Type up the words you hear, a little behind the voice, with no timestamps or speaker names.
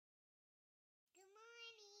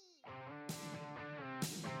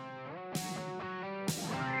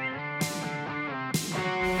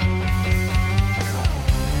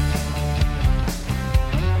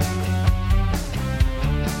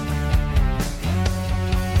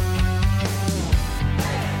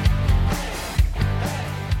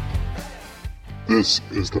This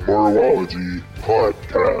is the Morrowology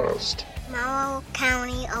Podcast. Morrow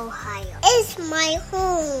County, Ohio is my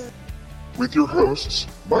home. With your hosts,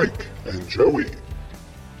 Mike and Joey.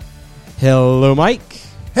 Hello, Mike.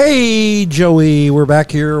 Hey, Joey. We're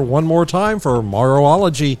back here one more time for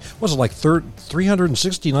Morrowology. Was it like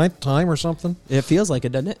 369th time or something? It feels like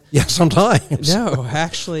it, doesn't it? Yeah, sometimes. No,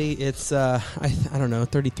 actually, it's, I don't know,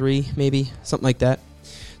 33 maybe, something like that.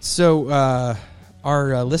 So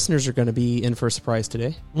our listeners are going to be in for a surprise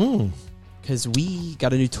today because we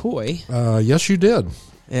got a new toy. Yes, you did.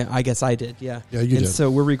 Yeah, I guess I did, yeah. Yeah, you did.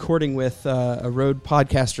 So we're recording with a Rode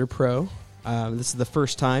Podcaster Pro. This is the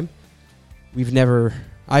first time.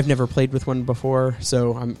 I've never played with one before,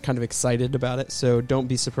 so I'm kind of excited about it. So don't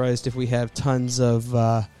be surprised if we have tons of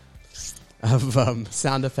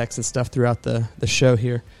sound effects and stuff throughout the show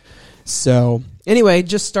here. So anyway,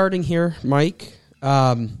 just starting here, Mike.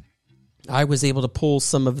 I was able to pull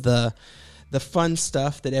some of the fun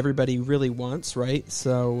stuff that everybody really wants, right?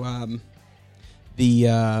 So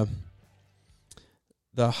the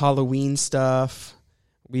Halloween stuff.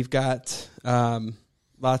 We've got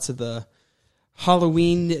lots of the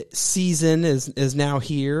Halloween season is now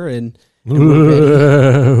here, and we're ready.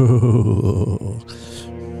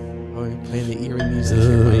 Playing the eerie music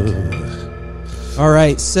here, Mike. All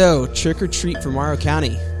right, so trick or treat for Morrow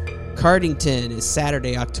County. Cardington is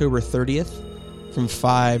Saturday, October 30th from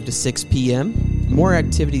 5 to 6 p.m. More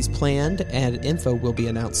activities planned, and info will be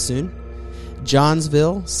announced soon.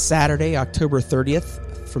 Johnsville, Saturday, October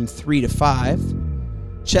 30th from 3 to 5.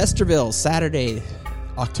 Chesterville, Saturday,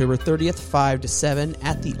 October 30th, 5 to 7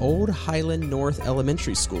 at the Old Highland North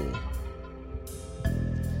Elementary School.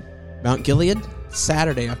 Mount Gilead,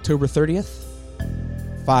 Saturday, October 30th,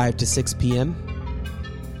 5 to 6 p.m.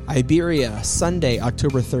 Iberia, Sunday,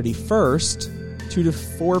 October 31st, 2 to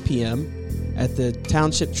 4 p.m. at the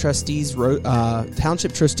Township Trustees.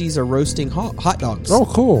 Township Trustees are roasting hot dogs. Oh,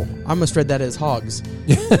 cool. I almost read that as hogs.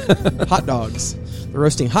 Hot dogs. They're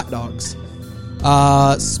roasting hot dogs.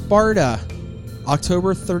 Sparta,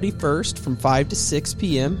 October 31st from 5 to 6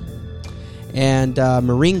 p.m. And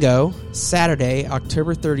Marengo, Saturday,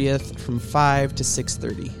 October 30th from 5 to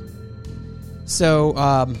 6:30. So,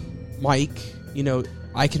 Mike,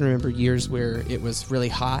 I can remember years where it was really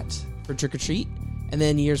hot for trick-or-treat, and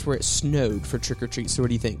then years where it snowed for trick-or-treat. So what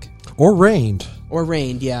do you think? Or rained. Or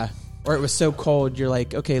rained, yeah. Or it was so cold, you're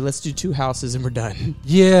like, okay, let's do 2 houses and we're done.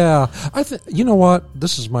 Yeah. You know what?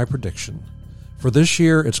 This is my prediction. For this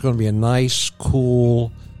year, it's going to be a nice,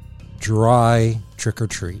 cool, dry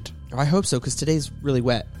trick-or-treat. I hope so, because today's really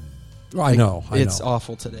wet. I know. It's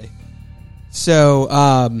awful today.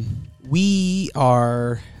 So, we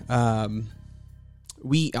are...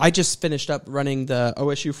 I just finished up running the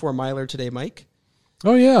OSU 4 miler today, Mike.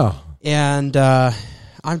 Oh, yeah. And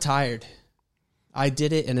I'm tired. I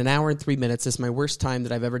did it in 1 hour and 3 minutes. It's my worst time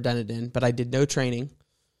that I've ever done it in, but I did no training,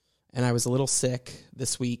 and I was a little sick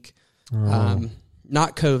this week.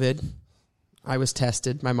 Not COVID. I was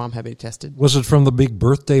tested. My mom had me tested. Was it from the big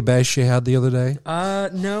birthday bash you had the other day?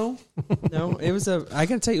 No. It was I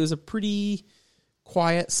got to tell you, it was a pretty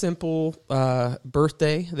quiet, simple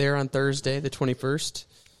birthday there on Thursday, the 21st.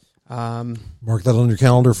 Mark that on your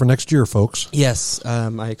calendar for next year, folks. Yes,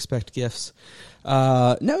 I expect gifts.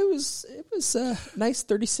 No, it was a nice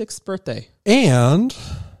 36th birthday. And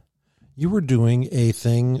you were doing a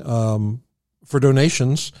thing for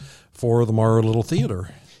donations for the Morrow Little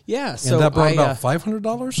Theater. Yeah, so and that brought about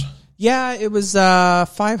 $500? Yeah, it was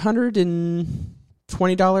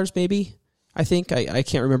 $520 maybe. I think I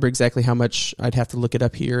can't remember exactly how much. I'd have to look it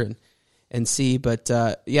up here and see. But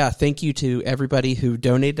yeah, thank you to everybody who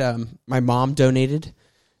donated. My mom donated.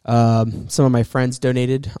 Some of my friends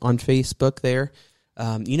donated on Facebook there.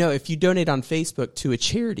 If you donate on Facebook to a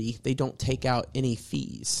charity, they don't take out any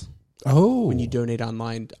fees. Oh, when you donate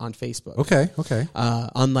online on Facebook. Okay.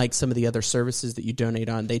 Unlike some of the other services that you donate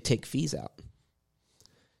on, they take fees out.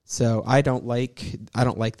 So I don't like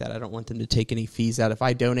that. I don't want them to take any fees out. If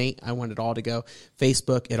I donate, I want it all to go.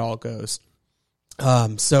 Facebook, it all goes.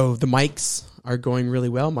 So the mics are going really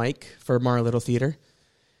well, Mike, for Morrow Little Theater.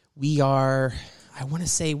 We are, I want to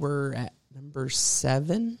say we're at number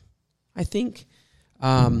 7, I think.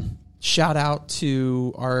 Shout out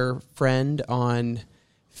to our friend on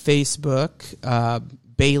Facebook,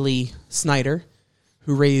 Bailey Snyder,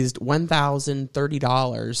 who raised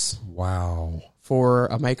 $1,030. Wow. For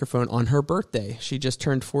a microphone on her birthday. She just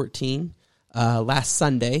turned 14 last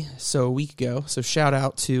Sunday, so a week ago. So shout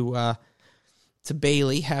out to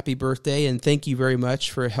Bailey. Happy birthday, and thank you very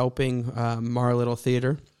much for helping Morrow Little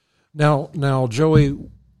Theater. Now, Joey,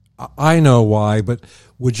 I know why, but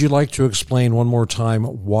would you like to explain one more time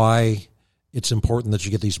why it's important that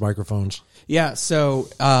you get these microphones? Yeah, so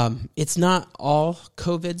it's not all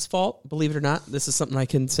COVID's fault, believe it or not. This is something I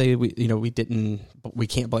can say we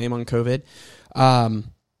can't blame on COVID.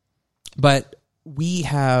 But we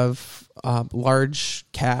have large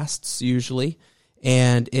casts usually,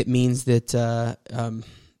 and it means that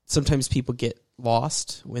sometimes people get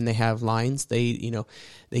lost when they have lines. They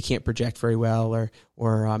can't project very well,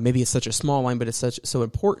 or maybe it's such a small line, but it's so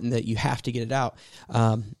important that you have to get it out.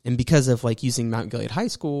 And because of like using Mount Gilead High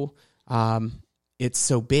School, it's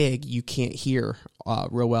so big you can't hear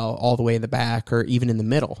real well all the way in the back, or even in the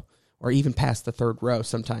middle, or even past the third row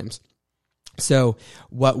sometimes. So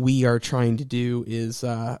what we are trying to do is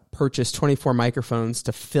purchase 24 microphones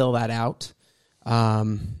to fill that out,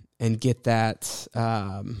 and get that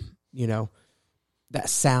that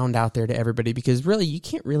sound out there to everybody, because really you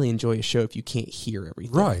can't really enjoy a show if you can't hear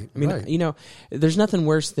everything. Right. I mean, there's nothing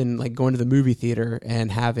worse than like going to the movie theater and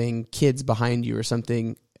having kids behind you or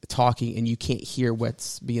something talking and you can't hear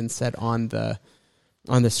what's being said on the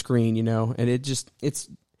screen, and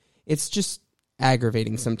it's just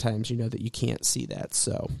aggravating sometimes, that you can't see that.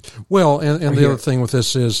 So, well, and the other thing with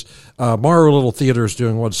this is Mario Little Theater is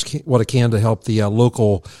doing what it can to help the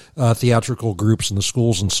local theatrical groups in the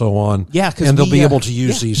schools and so on. Yeah, and they'll be able to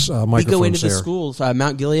use these microphones. We go into there. the schools,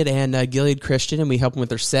 Mount Gilead and Gilead Christian, and we help them with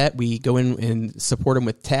their set. We go in and support them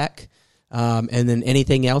with tech, and then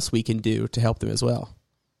anything else we can do to help them as well.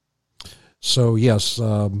 So yes,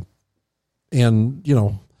 and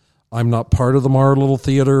I'm not part of the Mario Little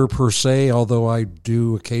Theater per se, although I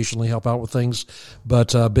do occasionally help out with things.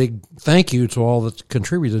 But big thank you to all that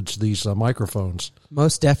contributed to these microphones.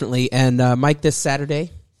 Most definitely. And Mike, this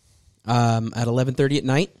Saturday at 11:30 at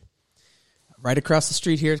night, right across the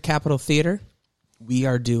street here at Capitol Theater, we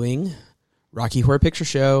are doing Rocky Horror Picture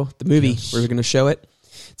Show, the movie. Yes. We're going to show it.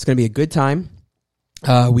 It's going to be a good time.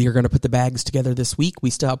 We are going to put the bags together this week.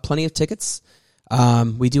 We still have plenty of tickets.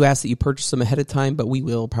 We do ask that you purchase them ahead of time, but we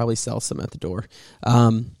will probably sell some at the door.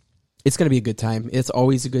 It's going to be a good time. It's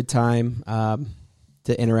always a good time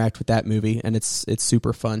to interact with that movie, and it's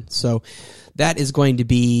super fun. So that is going to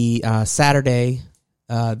be Saturday,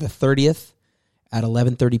 the 30th at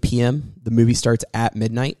 11:30 p.m. The movie starts at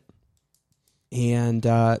midnight. And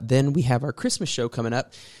then we have our Christmas show coming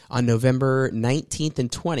up on November 19th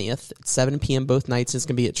and 20th at 7 p.m. both nights. It's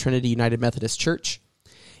going to be at Trinity United Methodist Church.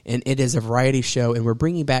 And it is a variety show, and we're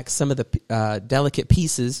bringing back some of the delicate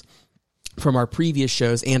pieces from our previous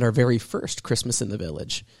shows and our very first Christmas in the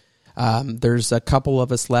Village. There's a couple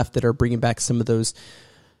of us left that are bringing back some of those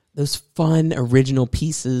fun original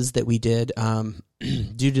pieces that we did.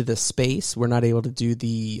 Due to the space, we're not able to do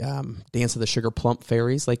the Dance of the Sugar Plump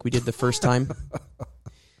Fairies like we did the first time.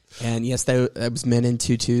 And yes, that was Men in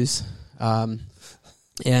Tutus.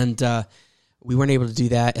 We weren't able to do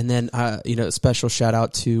that. And then, a special shout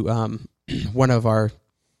out to one of our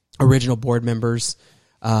original board members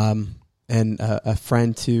and a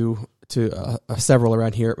friend to several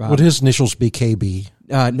around here. Would his initials be KB?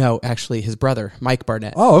 No, actually, his brother, Mike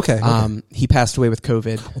Barnett. Oh, okay. He passed away with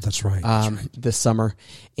COVID. Oh, that's right. This summer.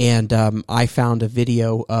 And I found a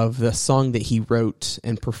video of the song that he wrote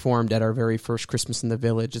and performed at our very first Christmas in the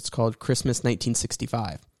Village. It's called Christmas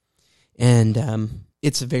 1965. And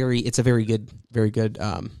it's a very good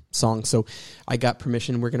song. So I got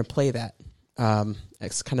permission. We're going to play that.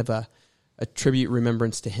 It's kind of a tribute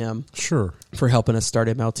remembrance to him. Sure. For helping us start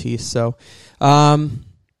MLT. So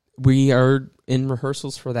we are in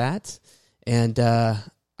rehearsals for that. And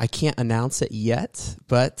I can't announce it yet,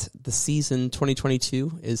 but the season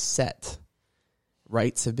 2022 is set.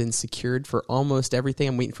 Rights have been secured for almost everything.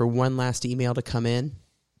 I'm waiting for one last email to come in,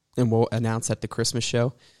 and we'll announce at the Christmas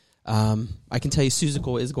show. I can tell you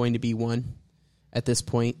Seussical is going to be one at this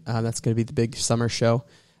point. That's going to be the big summer show.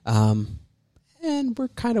 And we're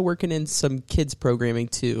kind of working in some kids programming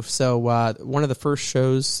too. So one of the first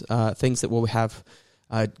shows, things that we'll have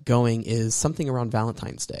going is something around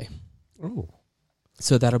Valentine's Day. Oh.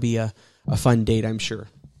 So that'll be a fun date, I'm sure.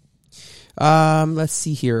 Let's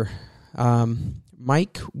see here.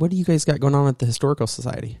 Mike, what do you guys got going on at the Historical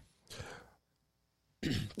Society?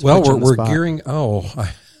 Well, we're gearing...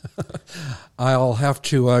 I'll have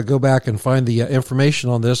to go back and find the information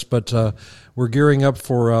on this, but we're gearing up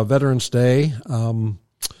for Veterans Day.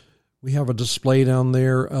 We have a display down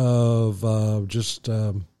there of just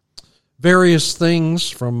various things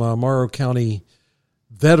from Morrow County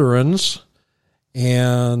veterans.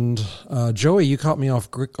 And Joey, you caught me off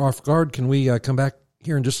guard. Can we come back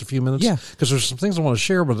here in just a few minutes? Yeah. Because there's some things I want to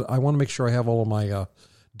share, but I want to make sure I have all of my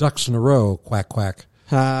ducks in a row. Quack, quack.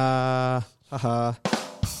 Ha ha.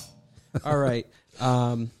 All right.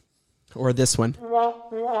 Or this one. All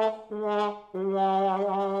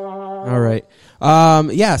right.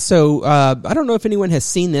 So I don't know if anyone has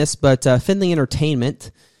seen this, but Findlay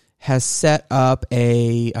Entertainment has set up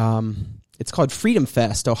a... it's called Freedom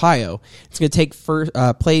Fest, Ohio. It's going to take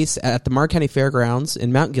place at the Morrow County Fairgrounds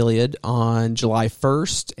in Mount Gilead on July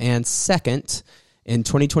 1st and 2nd in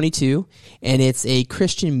 2022. And it's a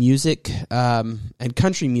Christian music and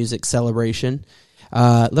country music celebration.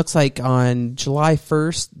 Looks like on July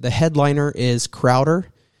 1st, the headliner is Crowder,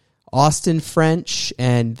 Austin French,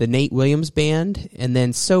 and the Nate Williams Band. And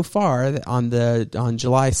then so far, on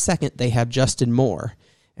July 2nd, they have Justin Moore.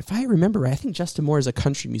 If I remember right, I think Justin Moore is a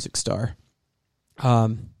country music star.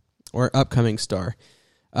 Or upcoming star.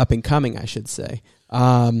 Up and coming, I should say.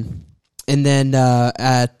 And then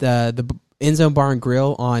at the End Zone Bar and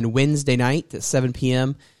Grill on Wednesday night at 7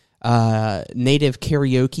 p.m., Native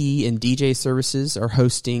Karaoke and DJ Services are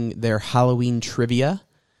hosting their Halloween trivia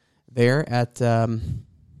there at the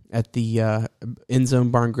End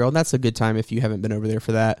Zone Bar and Grill. And that's a good time if you haven't been over there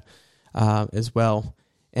for that as well.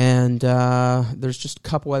 And there's just a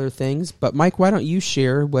couple other things. But, Mike, why don't you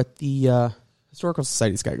share what the Historical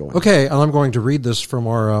Society's got going on? Okay, and I'm going to read this from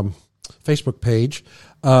our Facebook page.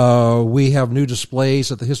 We have new displays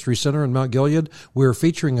at the History Center in Mount Gilead. We're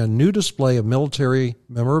featuring a new display of military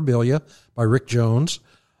memorabilia by Rick Jones.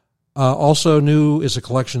 Also new is a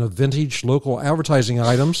collection of vintage local advertising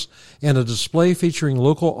items and a display featuring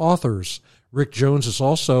local authors. Rick Jones is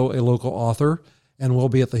also a local author and will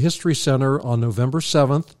be at the History Center on November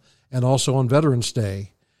 7th and also on Veterans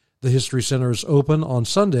Day. The History Center is open on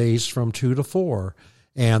Sundays from 2 to 4,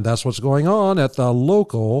 and that's what's going on at the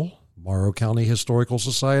local Morrow County Historical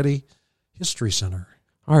Society History Center.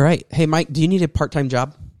 All right. Hey, Mike, do you need a part-time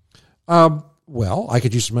job? Well, I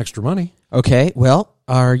could use some extra money. Okay. Well,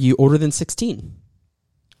 are you older than 16?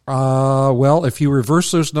 Well, if you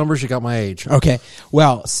reverse those numbers, you got my age. Okay.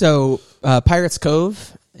 Well, so Pirates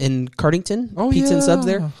Cove in Cardington, Pizza and Subs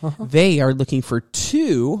there, they are looking for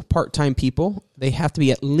 2 part-time people. They have to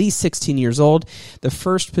be at least 16 years old. The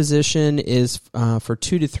first position is for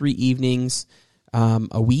 2 to 3 evenings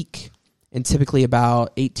a week, and typically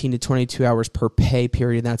about 18 to 22 hours per pay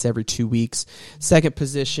period. That's every 2 weeks. Second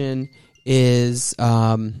position is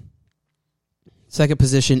 1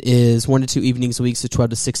 to 2 evenings a week, so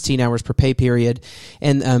 12 to 16 hours per pay period.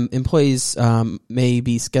 And employees may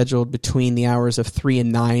be scheduled between the hours of 3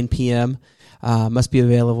 and 9 p.m. Must be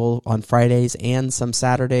available on Fridays and some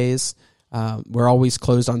Saturdays. We're always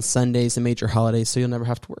closed on Sundays and major holidays, so you'll never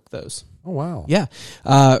have to work those. Oh, wow. Yeah.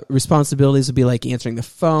 Responsibilities would be like answering the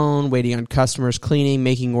phone, waiting on customers, cleaning,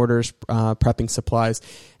 making orders, prepping supplies.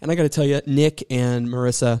 And I got to tell you, Nick and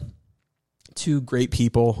Marissa, 2 great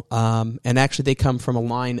people, and actually they come from a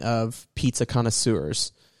line of pizza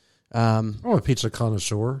connoisseurs. I'm a pizza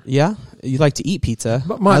connoisseur. Yeah? You like to eat pizza.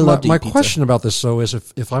 But I love to eat pizza. My question about this, though, is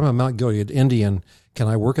if I'm a Mount Gilead Indian, can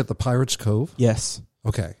I work at the Pirates Cove? Yes.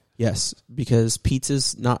 Okay. Yes, because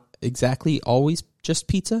pizza's not exactly always just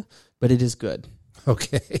pizza, but it is good.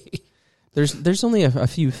 Okay. There's only a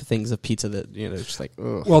few things of pizza that, just like,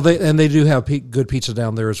 ugh. Well, they do have good pizza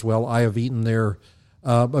down there as well. I have eaten there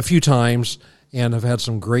a few times and have had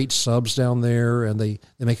some great subs down there, and they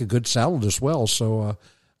make a good salad as well. So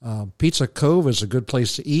Pizza Cove is a good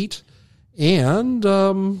place to eat, and,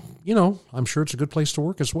 I'm sure it's a good place to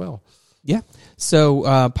work as well. Yeah.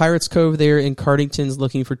 So Pirates Cove there in Cardington is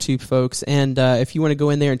looking for 2 folks. And if you want to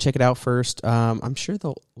go in there and check it out first, I'm sure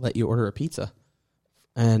they'll let you order a pizza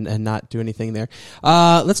and not do anything there.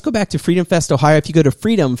 Let's go back to Freedom Fest Ohio. If you go to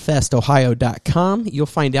freedomfestohio.com, you'll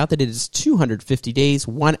find out that it is 250 days,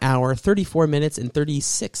 1 hour, 34 minutes, and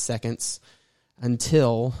 36 seconds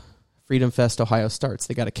until Freedom Fest Ohio starts.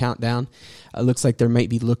 They got a countdown. It looks like they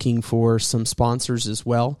might be looking for some sponsors as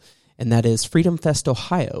well. And that is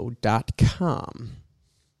freedomfestohio.com.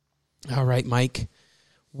 All right, Mike.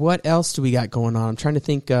 What else do we got going on? I'm trying to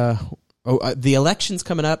think. The election's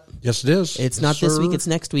coming up. Yes, it is. It's not this week. It's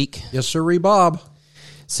next week. Yes, sir, Bob.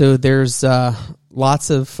 So there's lots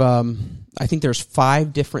of. I think there's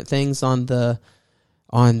 5 different things on the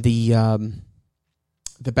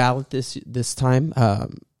ballot this time. I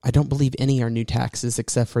don't believe any are new taxes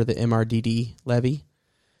except for the MRDD levy.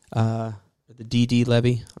 The DD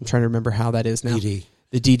levy. I'm trying to remember how that is now. DD.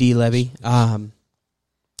 The DD levy.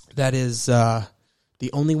 That is the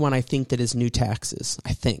only one I think that is new taxes,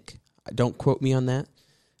 I think. Don't quote me on that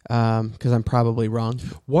because I'm probably wrong.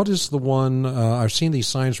 What is the one? I've seen these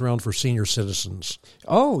signs around for senior citizens.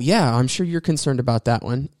 Oh, yeah. I'm sure you're concerned about that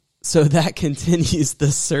one. So that continues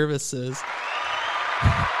the services.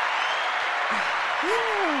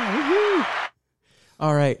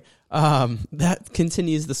 All right. that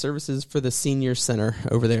continues the services for the senior center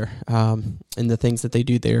over there, and the things that they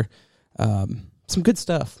do there. Some good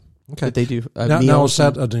stuff. Okay. That they do. Now is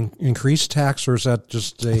that an increased tax or is that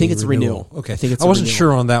just a I think it's renewal? renewal. Okay. I think it's I wasn't renewal.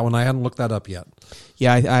 sure on that one. I hadn't looked that up yet.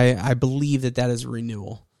 Yeah, I believe that is a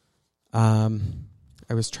renewal. I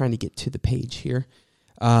was trying to get to the page here.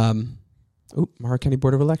 Morrow County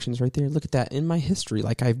Board of Elections right there. Look at that in my history,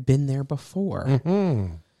 like I've been there before.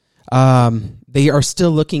 Mm-hmm. They are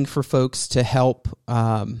still looking for folks to help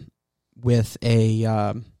with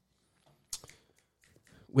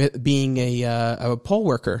with being a poll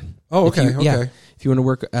worker. Oh, okay, okay. Yeah, if you want to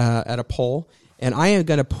work at a poll. And I am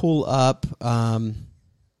going to pull up. I'm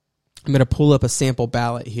going to pull up a sample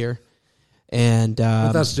ballot here, and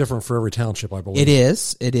but that's different for every township, I believe.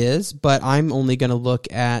 It is. But I'm only going to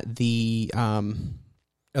look at the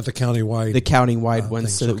countywide ones,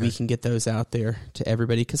 things, so that okay. we can get those out there to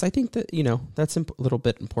everybody. Because I think that that's a little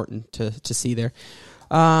bit important to see there.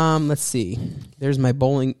 Let's see. There's my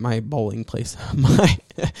bowling place. My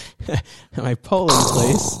polling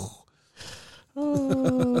place.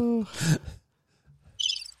 Oh.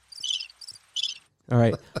 All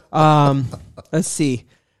right. Let's see.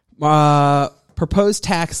 Proposed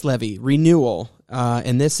tax levy renewal.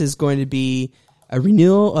 And this is going to be a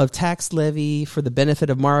renewal of tax levy for the benefit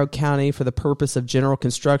of Morrow County for the purpose of general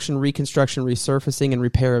construction, reconstruction, resurfacing, and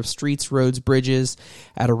repair of streets, roads, bridges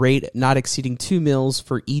at a rate not exceeding 2 mills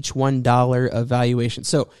for each $1 of valuation.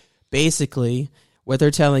 So basically, what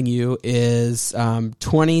they're telling you is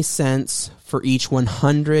 20 cents for each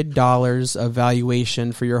 $100 of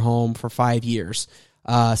valuation for your home for 5 years.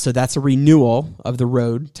 So that's a renewal of the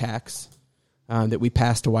road tax that we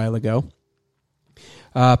passed a while ago.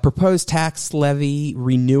 Proposed tax levy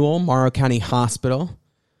renewal, Morrow County Hospital.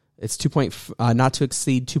 It's not to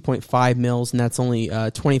exceed 2.5 mils, and that's only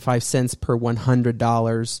 25 cents per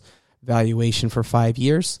 $100 valuation for 5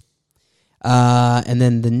 years. And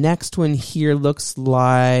then the next one here looks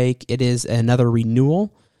like it is another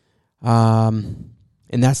renewal, and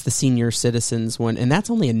that's the senior citizens one, and that's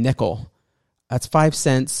only a nickel. That's 5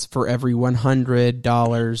 cents for every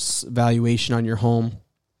 $100 valuation on your home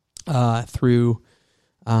through.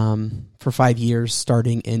 For 5 years,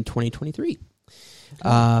 starting in 2023. Okay.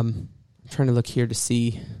 I'm trying to look here to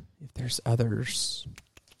see if there's others.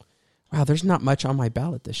 Wow, there's not much on my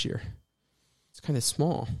ballot this year. It's kind of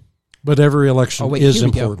small. But every election is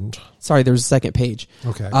important. Sorry, there's a second page.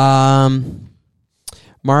 Okay.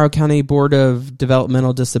 Morrow County Board of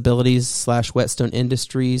Developmental Disabilities / Whetstone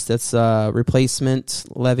Industries. That's a replacement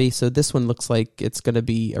levy. So this one looks like it's going to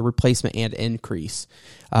be a replacement and increase.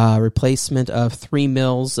 Replacement of 3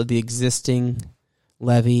 mills of the existing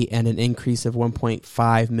levy and an increase of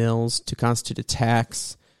 1.5 mills to constitute a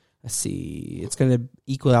tax. Let's see. It's going to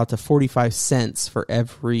equal out to 45 cents for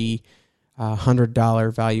every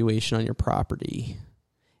 $100 valuation on your property.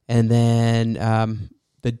 And then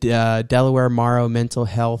the Delaware Morrow Mental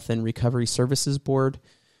Health and Recovery Services Board.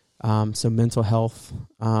 So mental health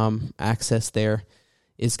access there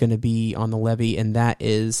is going to be on the levy, and that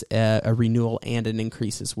is a renewal and an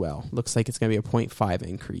increase as well. Looks like it's going to be a 0.5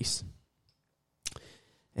 increase.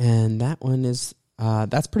 And that one is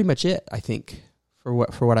that's pretty much it, I think, for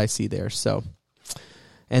what I see there. So,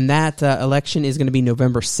 and that election is going to be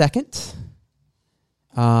November 2nd,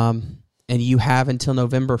 and you have until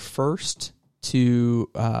November 1st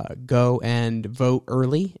to go and vote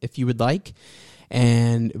early if you would like.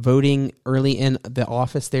 And voting early in the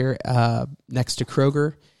office there next to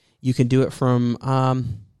Kroger, you can do it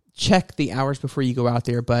from, check the hours before you go out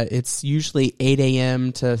there, but it's usually 8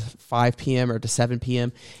 a.m. to 5 p.m. or to 7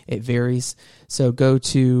 p.m. It varies. So go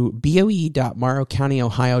to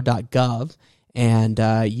boe.morrowcountyohio.gov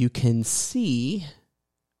and you can see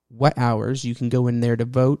what hours you can go in there to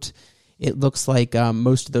vote. It looks like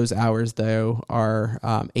most of those hours, though,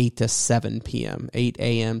 are 8 to 7 p.m., 8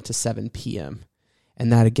 a.m. to 7 p.m.,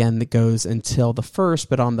 and that, again, that goes until the 1st.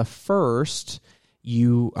 But on the 1st,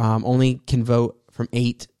 you only can vote from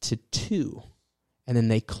 8 to 2, and then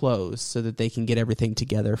they close so that they can get everything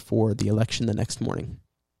together for the election the next morning.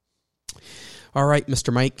 All right,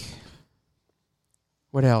 Mr. Mike,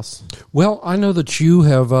 what else? Well, I know that you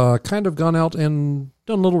have kind of gone out and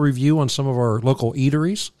done a little review on some of our local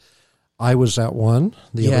eateries. I was at one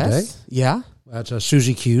the other day. Yeah. At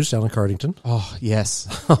Susie Q's down in Cardington. Oh, yes.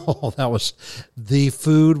 The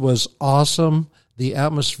food was awesome. The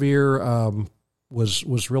atmosphere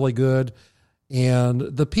was really good. And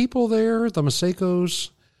the people there, the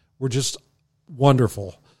Masekos, were just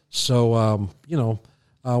wonderful. So,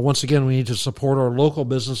 once again, we need to support our local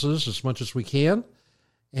businesses as much as we can.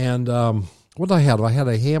 And what did I have? I had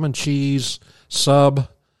a ham and cheese sub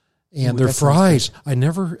And Ooh, their that sounds fries, I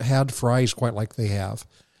never had fries quite like they have.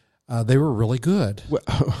 They were really good.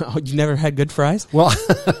 You never had good fries? Well,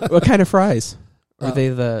 What kind of fries? Are they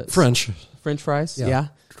the French. French fries? Yeah. Yeah.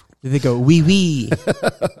 Did they go wee wee?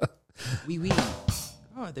 Wee wee.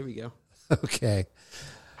 Oh, there we go. Okay.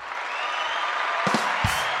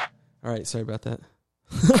 All right, sorry about that.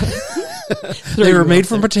 They were made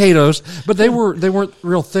from potatoes, but they weren't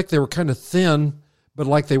real thick. They were kind of thin, but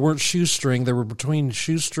like they weren't shoestring. They were between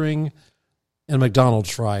shoestring and McDonald's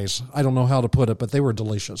fries. I don't know how to put it, but they were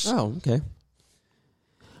delicious. Oh, okay.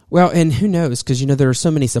 Well, and who knows? Because, there are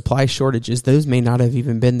so many supply shortages. Those may not have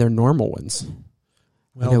even been their normal ones.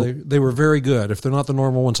 Well, they were very good. If they're not the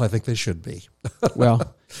normal ones, I think they should be.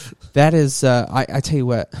 Well, that is, I tell you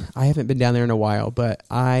what, I haven't been down there in a while, but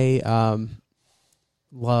I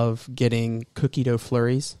love getting cookie dough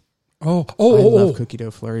flurries. I love cookie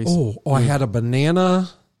dough flurries. I had a banana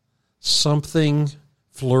something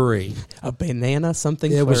flurry. A banana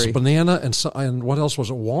something It flurry. was banana and what else was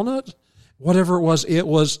it? Walnut? Whatever it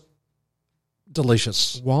was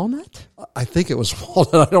delicious. Walnut? I think it was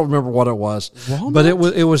walnut. I don't remember what it was. Walnut? But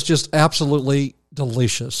it was just absolutely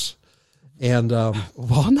delicious. And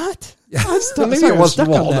Walnut? I'm stuck, maybe sorry, it I'm wasn't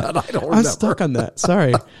stuck on walnut. that. I don't I'm remember. stuck on that.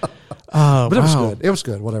 Sorry. But it was Wow. good. It was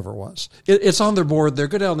good, whatever it was. It's on their board there.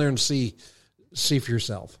 Go down there and see for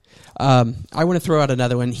yourself. I want to throw out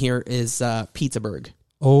another one here is Pizzaburg.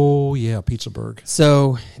 Oh, yeah, Pizzaburg.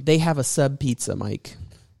 So they have a sub pizza, Mike.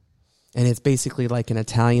 And it's basically like an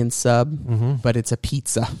Italian sub, but it's a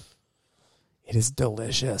pizza. It is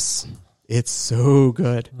delicious. It's so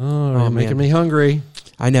good. Oh, you're making me hungry.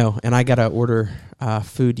 I know, and I got to order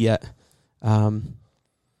food yet. But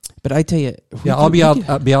I tell you... I'll be out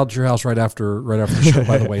at your house right after the show,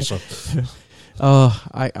 by the way. So,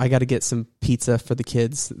 I got to get some pizza for the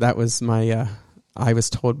kids. That was my... I was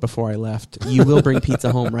told before I left, you will bring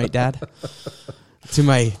pizza home, right, Dad? To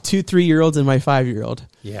my 2 3-year-olds and my 5-year-old.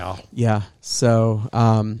 yeah. Yeah. So,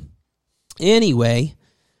 anyway,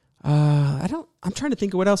 I'm trying to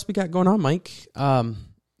think of what else we got going on, Mike.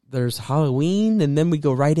 There's Halloween, and then we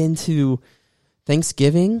go right into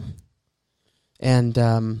Thanksgiving. And,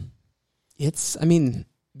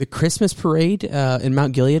 the Christmas parade, in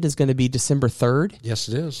Mount Gilead is going to be December 3rd. Yes,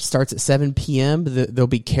 it is. Starts at 7 p.m. There'll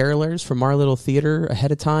be carolers from our little theater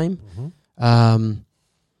ahead of time.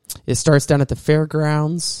 It starts down at the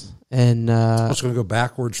fairgrounds, and It's going to go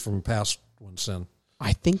backwards from past ones then.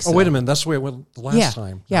 I think so. Oh, wait a minute. That's the way it went the last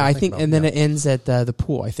time. Yeah, I think, about and then it ends at the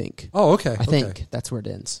pool, I think. Oh, okay. I think that's where it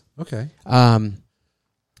ends. Okay. And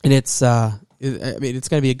it's, it's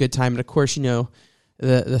going to be a good time. And of course,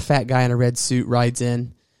 the fat guy in a red suit rides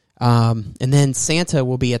in. And then Santa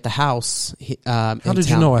will be at the house. How did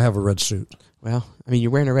you know I have a red suit? Well,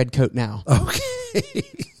 you're wearing a red coat now. Okay.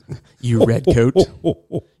 You red coat.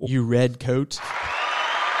 You red coat.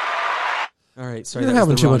 All right, sorry. You're that was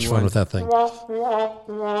having the too wrong much fun one. with that thing.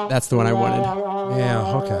 That's the one I wanted.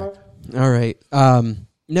 Yeah, okay. All right.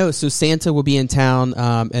 No, so Santa will be in town,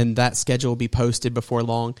 and that schedule will be posted before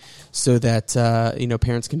long so that,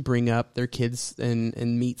 parents can bring up their kids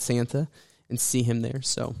and meet Santa and see him there.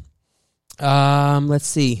 So, let's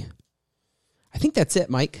see. I think that's it,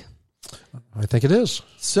 Mike. I think it is.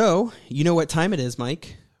 So, you know what time it is,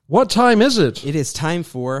 Mike? What time is it? It is time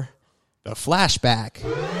for the flashback.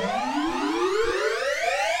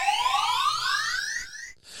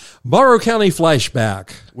 Morrow County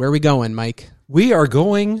Flashback. Where are we going, Mike? We are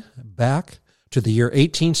going back to the year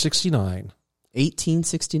 1869.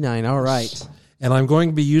 1869. All right. And I'm going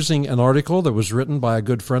to be using an article that was written by a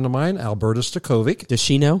good friend of mine, Alberta Stakovic. Does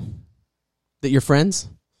she know that you're friends?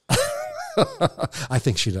 I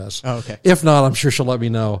think she does. Oh, okay. If not, I'm sure she'll let me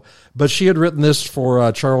know. But she had written this for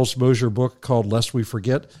a Charles Mosier book called Lest We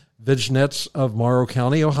Forget, Vignettes of Morrow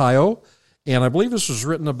County, Ohio. And I believe this was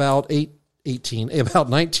written about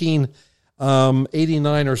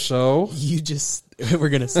 1989 or so. You just were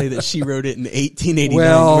going to say that she wrote it in 1889.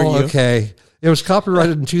 Well, were you? okay. It was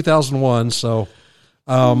copyrighted in 2001. So,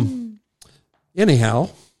 anyhow,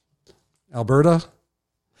 Alberta,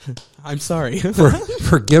 I'm sorry.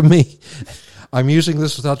 forgive me. I'm using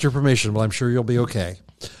this without your permission, but I'm sure you'll be okay.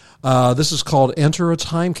 This is called Enter a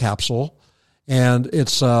Time Capsule, and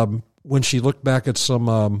it's when she looked back at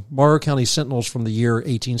some Morrow County Sentinels from the year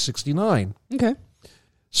 1869. Okay.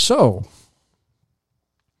 So,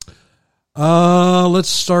 let's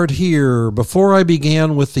start here. Before I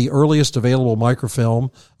began with the earliest available microfilm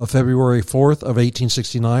of February 4th of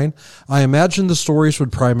 1869, I imagined the stories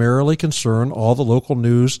would primarily concern all the local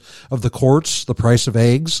news of the courts, the price of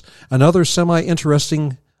eggs, and other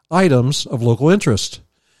semi-interesting items of local interest.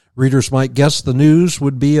 Readers might guess the news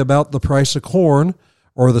would be about the price of corn,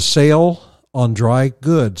 or the sale on dry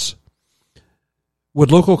goods.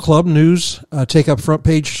 Would local club news take up front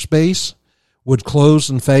page space? Would clothes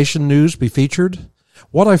and fashion news be featured?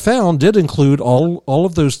 What I found did include all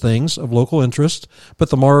of those things of local interest, but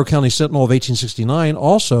the Morrow County Sentinel of 1869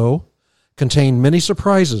 also contained many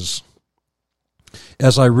surprises.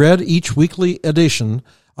 As I read each weekly edition,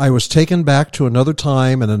 I was taken back to another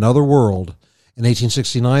time and another world. In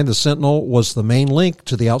 1869, the Sentinel was the main link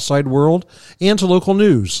to the outside world and to local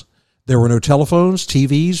news. There were no telephones,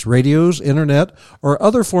 TVs, radios, internet, or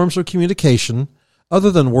other forms of communication other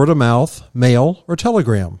than word of mouth, mail, or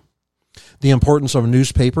telegram. The importance of a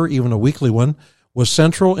newspaper, even a weekly one, was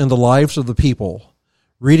central in the lives of the people.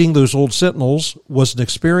 Reading those old Sentinels was an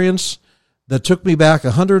experience that took me back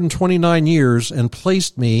 129 years and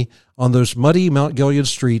placed me on those muddy Mount Gilead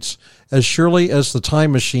streets as surely as the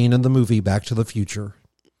time machine in the movie Back to the Future.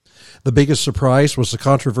 The biggest surprise was the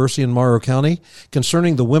controversy in Morrow County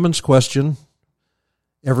concerning the women's question.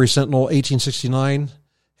 Every Sentinel 1869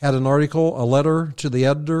 had an article, a letter to the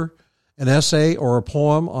editor, an essay, or a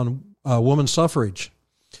poem on women's suffrage.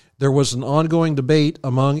 There was an ongoing debate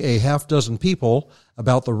among a half dozen people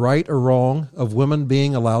about the right or wrong of women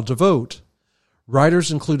being allowed to vote.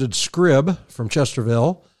 Writers included Scribb from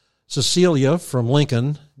Chesterville, Cecilia from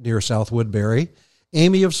Lincoln, near South Woodbury,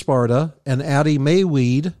 Amy of Sparta, and Addie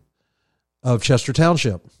Mayweed of Chester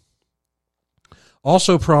Township.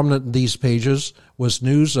 Also prominent in these pages was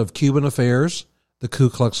news of Cuban affairs, the Ku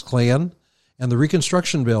Klux Klan, and the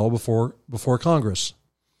Reconstruction Bill before Congress.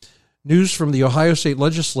 News from the Ohio State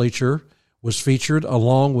Legislature was featured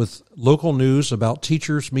along with local news about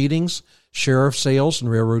teachers' meetings, sheriff sales, and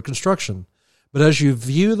railroad construction. But as you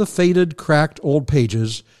view the faded, cracked old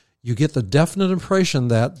pages, you get the definite impression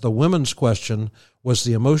that the women's question was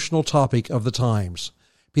the emotional topic of the times.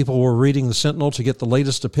 People were reading the Sentinel to get the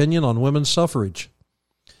latest opinion on women's suffrage.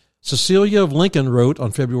 Cecilia of Lincoln wrote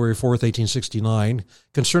on February 4th, 1869,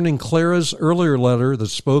 concerning Clara's earlier letter that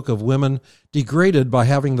spoke of women degraded by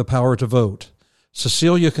having the power to vote.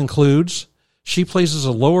 Cecilia concludes, she places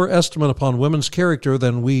a lower estimate upon women's character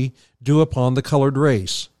than we do upon the colored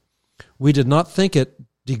race. We did not think it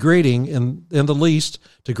degrading in the least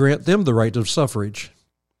to grant them the right of suffrage.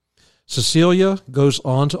 Cecilia goes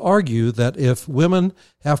on to argue that if women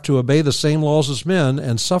have to obey the same laws as men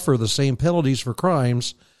and suffer the same penalties for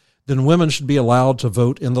crimes, then women should be allowed to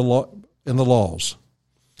vote in the laws.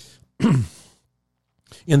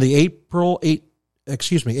 In the April 15th,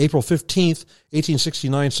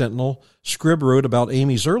 1869 Sentinel, Scribb wrote about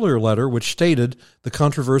Amy's earlier letter, which stated the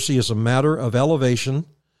controversy is a matter of elevation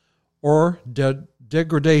or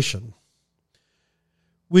degradation.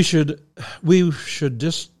 We should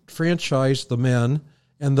disfranchise the men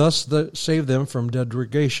and thus save them from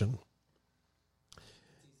degradation.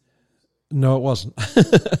 No, it wasn't.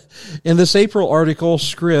 In this April article,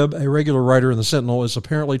 Scribb, a regular writer in the Sentinel, is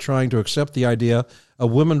apparently trying to accept the idea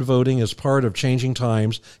of women voting as part of changing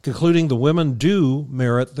times, concluding the women do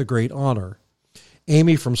merit the great honor.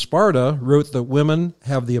 Amy from Sparta wrote that women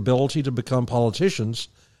have the ability to become politicians,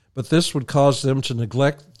 but this would cause them to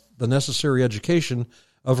neglect the necessary education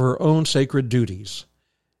of her own sacred duties.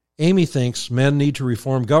 Amy thinks men need to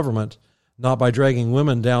reform government, not by dragging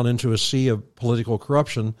women down into a sea of political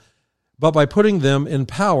corruption, but by putting them in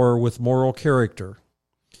power with moral character.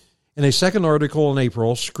 In a second article in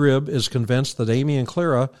April, Scribb is convinced that Amy and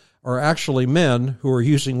Clara are actually men who are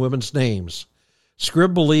using women's names.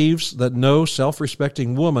 Scribb believes that no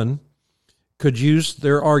self-respecting woman could use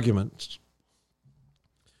their arguments.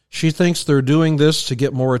 She thinks they're doing this to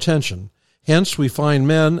get more attention. Hence, we find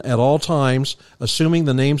men at all times assuming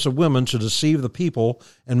the names of women to deceive the people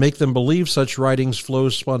and make them believe such writings flow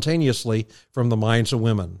spontaneously from the minds of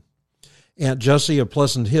women. Aunt Jessie of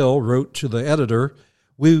Pleasant Hill wrote to the editor,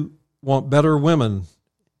 "We want better women."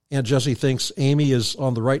 Aunt Jessie thinks Amy is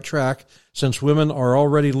on the right track since women are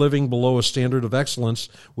already living below a standard of excellence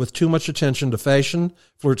with too much attention to fashion,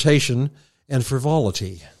 flirtation, and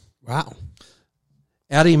frivolity. Wow.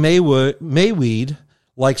 Addie Mayweed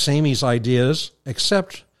likes Amy's ideas,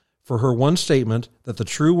 except for her one statement that the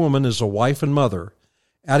true woman is a wife and mother.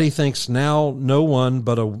 Addie thinks now no one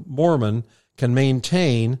but a Mormon can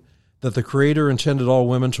maintain that the Creator intended all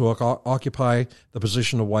women to occupy the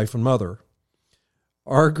position of wife and mother.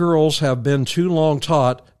 Our girls have been too long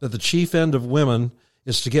taught that the chief end of women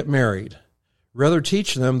is to get married. Rather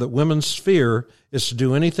teach them that women's sphere is to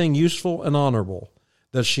do anything useful and honorable,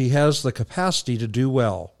 that she has the capacity to do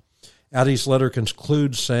well. Addie's letter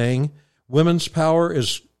concludes saying, women's power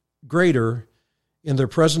is greater in their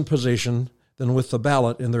present position than with the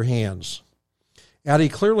ballot in their hands. Addie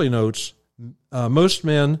clearly notes most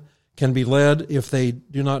men can be led if they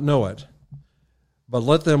do not know it. But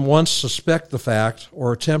let them once suspect the fact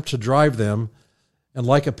or attempt to drive them, and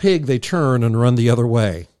like a pig they turn and run the other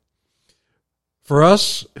way. For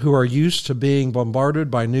us who are used to being bombarded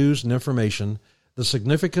by news and information, the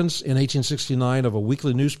significance in 1869 of a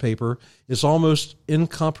weekly newspaper is almost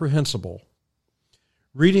incomprehensible.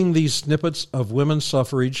 Reading these snippets of women's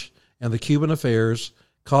suffrage and the Cuban affairs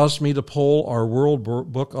caused me to pull our World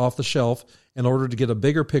book off the shelf in order to get a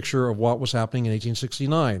bigger picture of what was happening in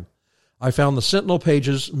 1869. I found the Sentinel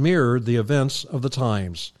pages mirrored the events of the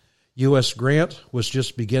times. U.S. Grant was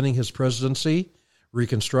just beginning his presidency,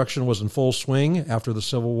 Reconstruction was in full swing after the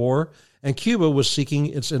Civil War, and Cuba was seeking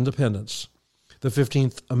its independence. The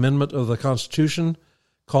 15th Amendment of the Constitution,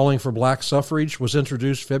 calling for black suffrage, was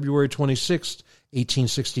introduced February 26,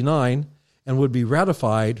 1869, and would be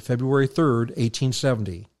ratified February 3,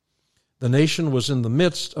 1870. The nation was in the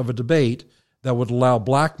midst of a debate that would allow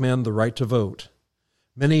black men the right to vote.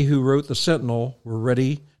 Many who wrote the Sentinel were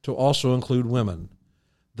ready to also include women.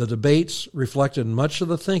 The debates reflected much of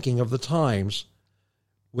the thinking of the times,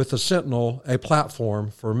 with the Sentinel a platform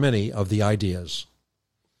for many of the ideas.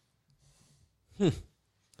 Well,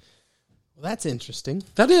 that's interesting.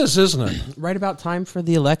 That is, isn't it? Right about time for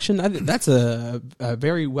the election. That's a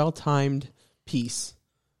very well-timed piece.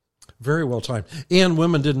 Very well timed. And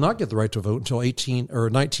women did not get the right to vote until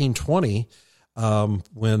 1920,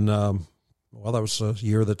 when that was a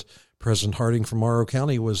year that President Harding from Morrow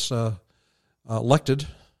County was elected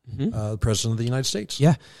President of the United States.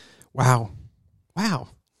 Yeah. Wow.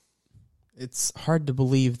 It's hard to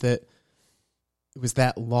believe that it was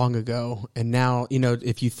that long ago. And now,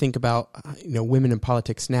 if you think about, women in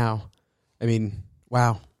politics now, I mean,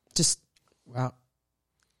 wow. Just, wow.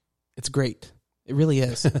 It's great. It really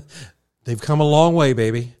is. They've come a long way,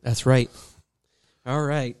 baby. That's right. All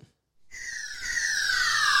right.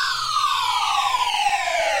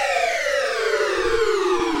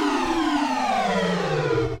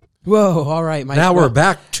 Whoa! All right, Mike. Now we're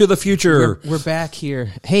back to the future. We're back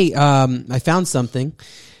here. Hey, I found something.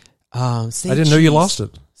 I didn't know you lost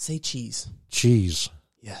it. Say cheese. Cheese.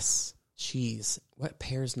 Yes, cheese. What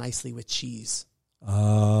pairs nicely with cheese?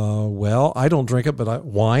 Well, I don't drink it, but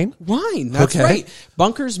wine. Wine. That's okay. right.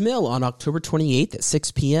 Bunker's Mill on October 28th at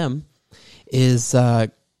 6 p.m. is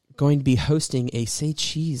going to be hosting a Say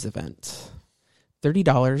Cheese event.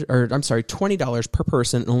 $20 per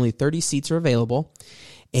person. Only 30 seats are available.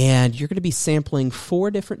 And you're going to be sampling 4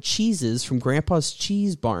 different cheeses from Grandpa's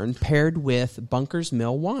Cheese Barn paired with Bunker's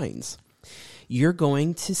Mill wines. You're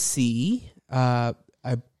going to see a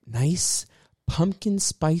nice pumpkin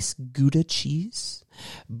spice Gouda cheese,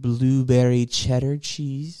 blueberry cheddar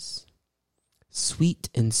cheese, sweet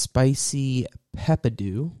and spicy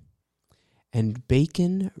peppadew, and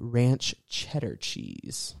bacon ranch cheddar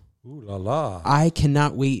cheese. Ooh la la. I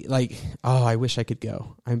cannot wait. I wish I could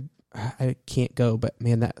go. I can't go, but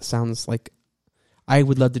man, that sounds like I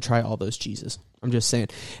would love to try all those cheeses. I'm just saying.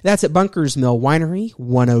 That's at Bunker's Mill Winery,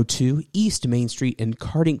 102 East Main Street in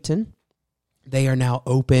Cardington. They are now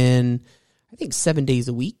open, I think, 7 days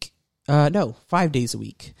a week. 5 days a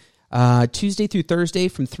week. Tuesday through Thursday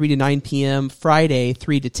from 3 to 9 p.m., Friday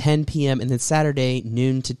 3 to 10 p.m., and then Saturday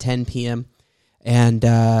noon to 10 p.m. And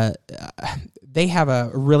they have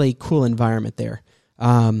a really cool environment there.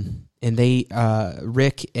 And they,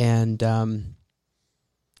 Rick and,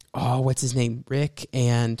 what's his name? Rick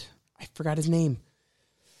and, I forgot his name.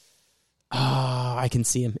 I can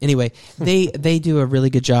see him. Anyway, they do a really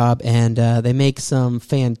good job, and they make some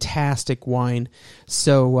fantastic wine.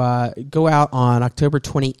 So go out on October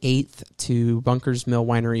 28th to Bunker's Mill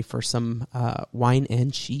Winery for some wine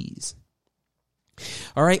and cheese.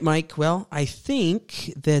 All right, Mike. Well, I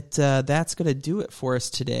think that that's going to do it for us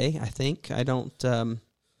today. I don't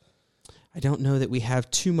know that we have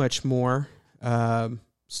too much more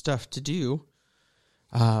stuff to do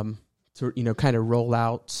to kind of roll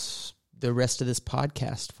out the rest of this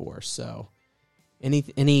podcast for. So,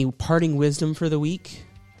 any parting wisdom for the week?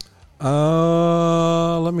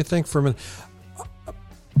 Let me think for a minute.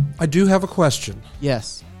 I do have a question.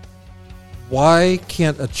 Yes. Why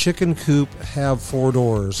can't a chicken coop have 4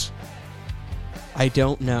 doors? I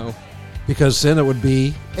don't know. Because then it would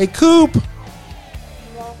be a coupe.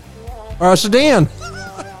 Or a sedan.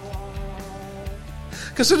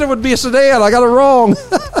 Because then it would be a sedan. I got it wrong.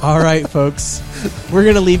 All right, folks. We're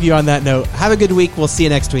going to leave you on that note. Have a good week. We'll see you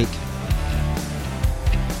next week.